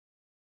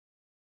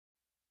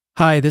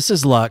Hi, this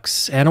is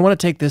Lux, and I want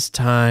to take this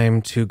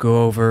time to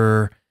go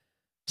over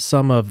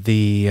some of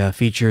the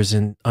features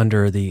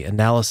under the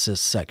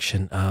analysis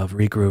section of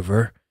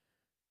Regroover.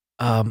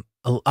 I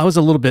was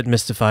a little bit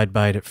mystified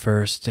by it at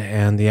first,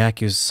 and the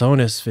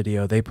Acusonus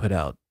video they put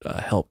out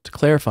helped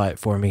clarify it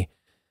for me.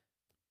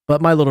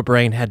 But my little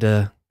brain had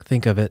to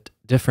think of it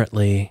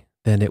differently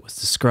than it was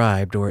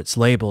described or it's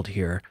labeled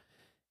here.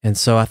 And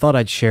so I thought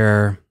I'd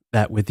share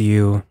that with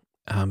you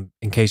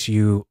in case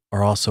you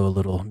are also a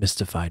little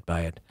mystified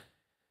by it.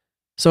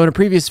 So in a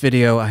previous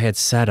video, I had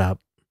set up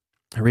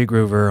a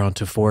Regroover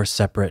onto 4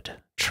 separate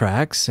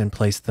tracks and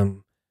placed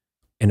them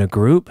in a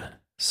group.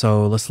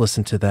 So let's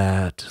listen to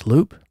that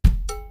loop.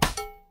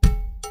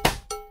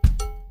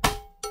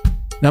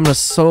 Now I'm going to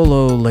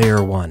solo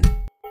layer 1.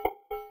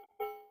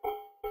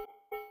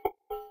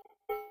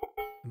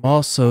 I'm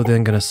also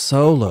then going to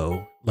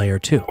solo layer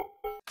 2.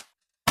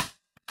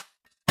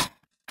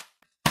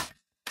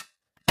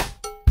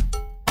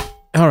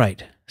 All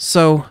right,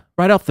 so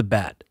right off the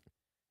bat,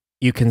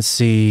 you can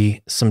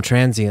see some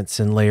transients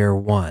in layer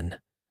 1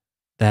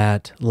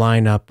 that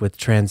line up with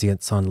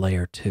transients on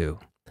layer 2.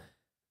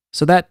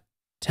 So that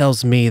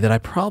tells me that I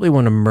probably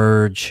want to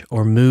merge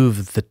or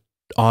move the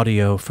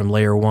audio from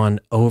layer 1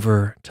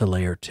 over to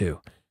layer 2.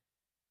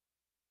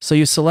 So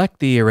you select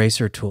the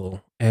eraser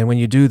tool, and when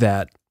you do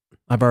that,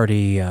 I've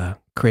already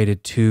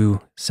created 2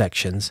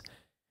 sections.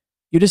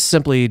 You just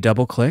simply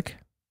double click,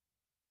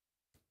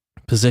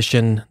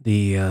 position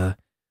the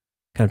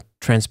kind of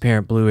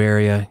transparent blue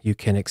area. You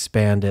can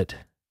expand it,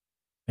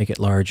 make it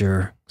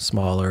larger,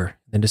 smaller,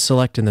 then just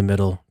select in the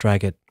middle,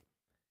 drag it.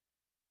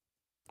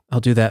 I'll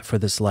do that for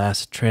this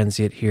last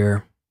transient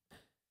here.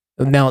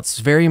 Now it's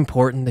very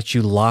important that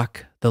you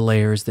lock the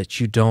layers that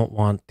you don't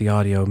want the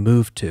audio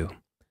moved to.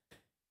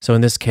 So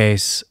in this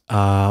case,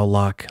 I'll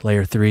lock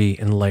layer 3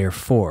 and layer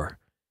 4.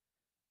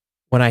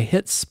 When I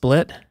hit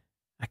split,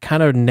 I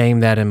kind of name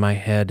that in my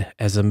head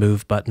as a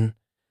move button.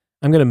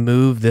 I'm going to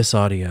move this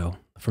audio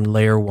from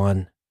layer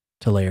 1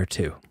 to layer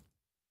 2.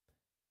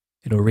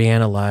 It'll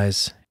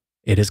reanalyze.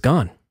 It is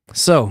gone.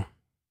 So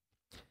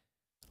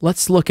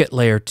let's look at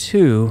layer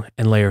 2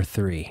 and layer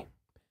 3.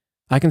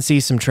 I can see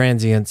some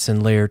transients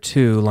in layer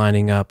 2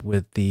 lining up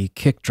with the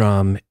kick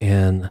drum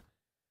in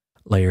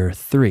layer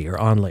 3 or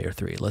on layer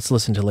 3. Let's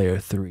listen to layer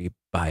 3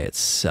 by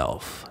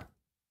itself.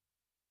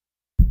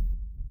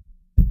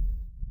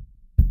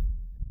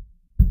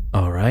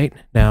 All right,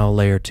 now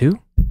layer 2.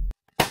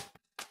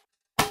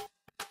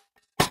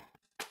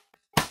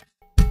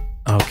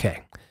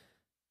 Okay,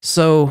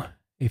 so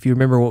if you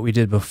remember what we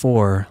did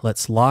before,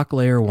 let's lock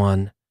layer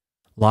 1,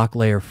 lock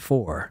layer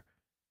 4,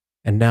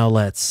 and now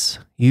let's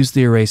use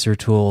the eraser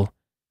tool,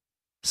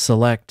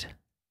 select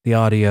the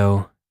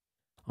audio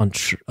on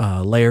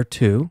layer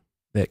 2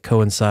 that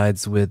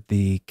coincides with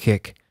the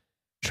kick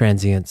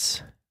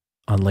transients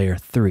on layer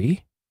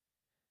 3.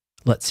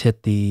 Let's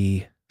hit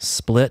the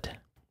split,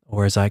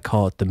 or as I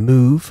call it, the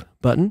move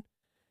button,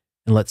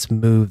 and let's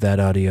move that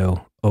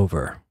audio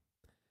over.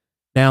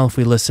 Now if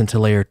we listen to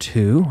layer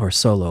 2 or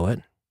solo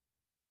it,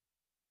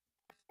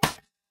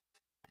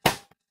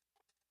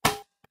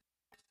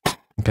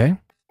 okay,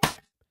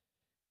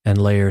 and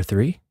layer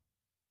 3.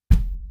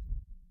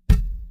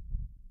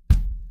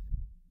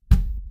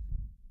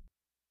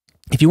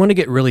 If you want to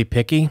get really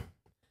picky,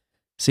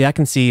 see, I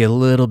can see a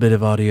little bit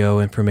of audio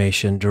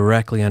information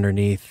directly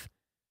underneath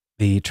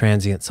the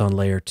transients on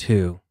layer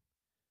 2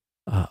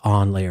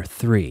 on layer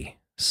 3.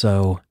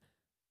 So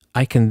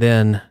I can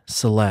then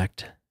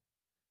select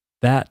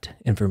that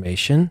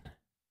information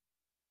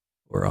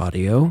or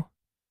audio.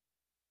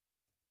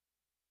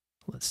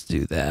 Let's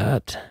do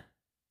that.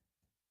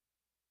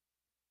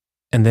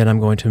 And then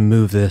I'm going to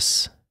move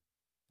this.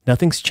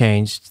 Nothing's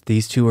changed.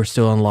 These 2 are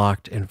still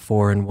unlocked and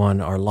 4 and 1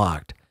 are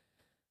locked.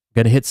 I'm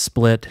going to hit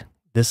split.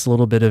 This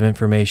little bit of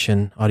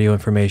information, audio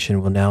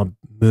information, will now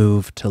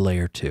move to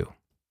layer 2.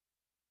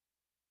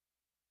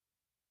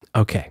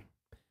 Okay.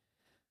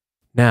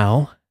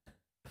 Now,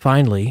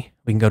 finally,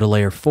 we can go to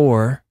layer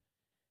 4.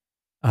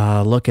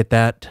 Look at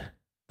that,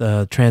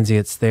 the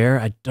transients there.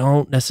 I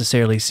don't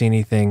necessarily see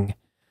anything.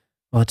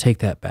 Well, I'll take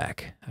that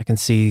back. I can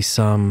see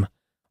some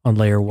on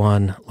layer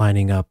 1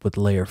 lining up with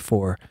layer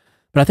 4.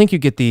 But I think you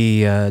get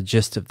the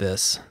gist of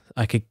this.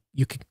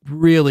 You could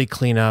really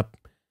clean up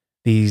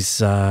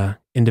these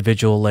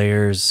individual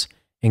layers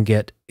and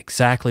get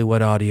exactly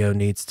what audio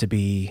needs to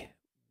be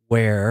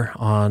where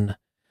on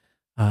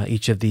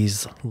each of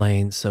these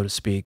lanes, so to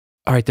speak.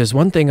 All right, there's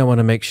one thing I want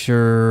to make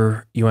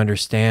sure you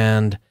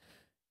understand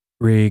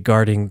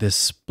regarding this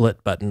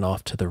split button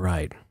off to the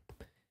right.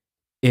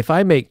 If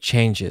I make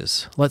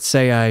changes, let's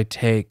say I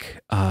take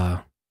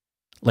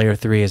layer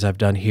 3 as I've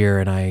done here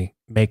and I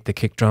make the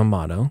kick drum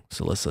mono,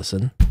 so let's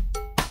listen.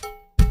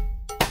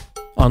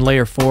 On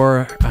layer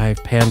 4,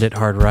 I've panned it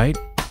hard right.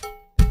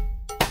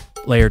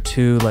 Layer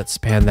 2, let's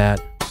pan that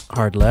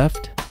hard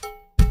left.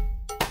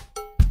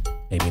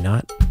 Maybe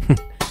not.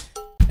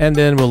 And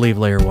then we'll leave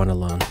layer 1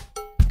 alone.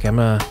 Okay, I'm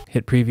gonna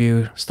hit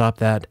preview, stop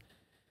that.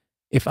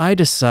 If I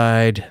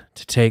decide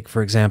to take,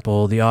 for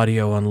example, the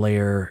audio on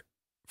layer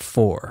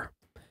 4.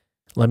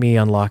 Let me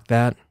unlock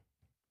that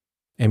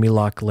and me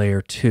lock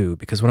layer 2,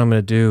 because what I'm going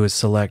to do is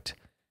select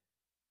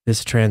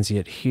this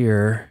transient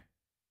here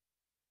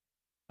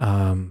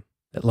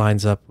that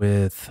lines up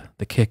with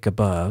the kick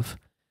above.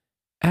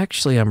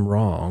 Actually, I'm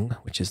wrong,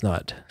 which is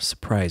not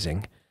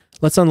surprising.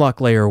 Let's unlock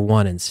layer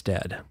 1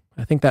 instead.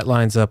 I think that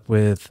lines up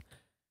with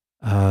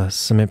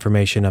some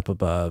information up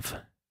above.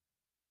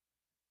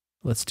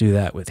 Let's do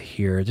that with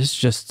here. This is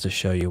just to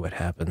show you what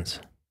happens.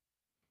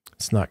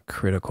 It's not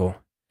critical.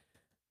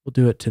 We'll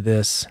do it to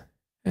this,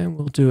 and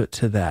we'll do it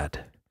to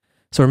that.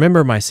 So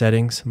remember my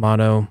settings: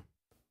 mono,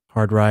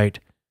 hard right,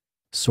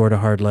 sort of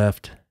hard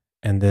left,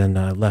 and then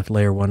left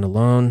layer 1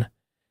 alone.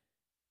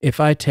 If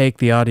I take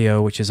the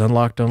audio, which is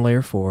unlocked on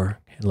layer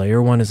 4, and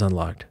layer 1 is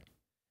unlocked,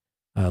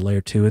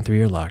 layer 2 and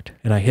 3 are locked,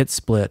 and I hit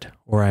split,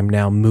 or I'm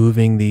now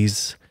moving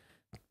this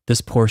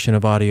portion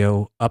of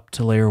audio up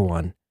to layer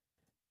 1,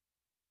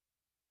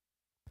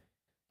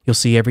 you'll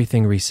see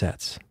everything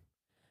resets.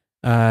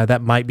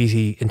 That might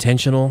be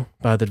intentional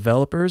by the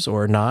developers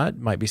or not.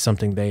 Might be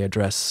something they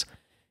address.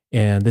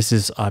 And this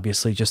is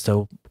obviously just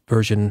a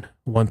version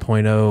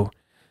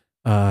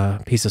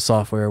 1.0 piece of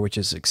software, which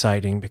is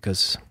exciting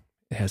because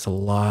it has a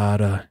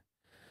lot of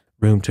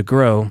room to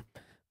grow.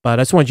 But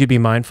I just want you to be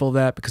mindful of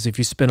that, because if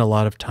you spend a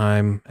lot of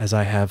time, as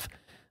I have,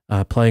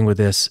 playing with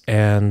this,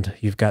 and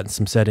you've gotten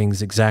some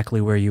settings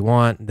exactly where you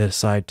want, and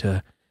decide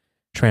to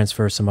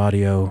transfer some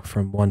audio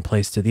from one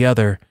place to the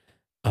other,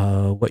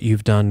 what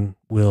you've done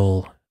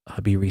will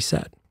be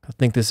reset. I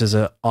think this is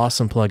an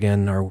awesome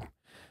plugin.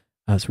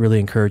 It's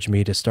really encouraged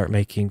me to start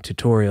making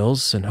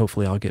tutorials, and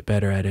hopefully I'll get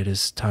better at it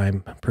as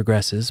time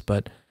progresses.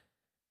 But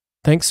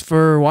thanks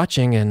for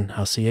watching, and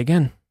I'll see you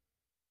again.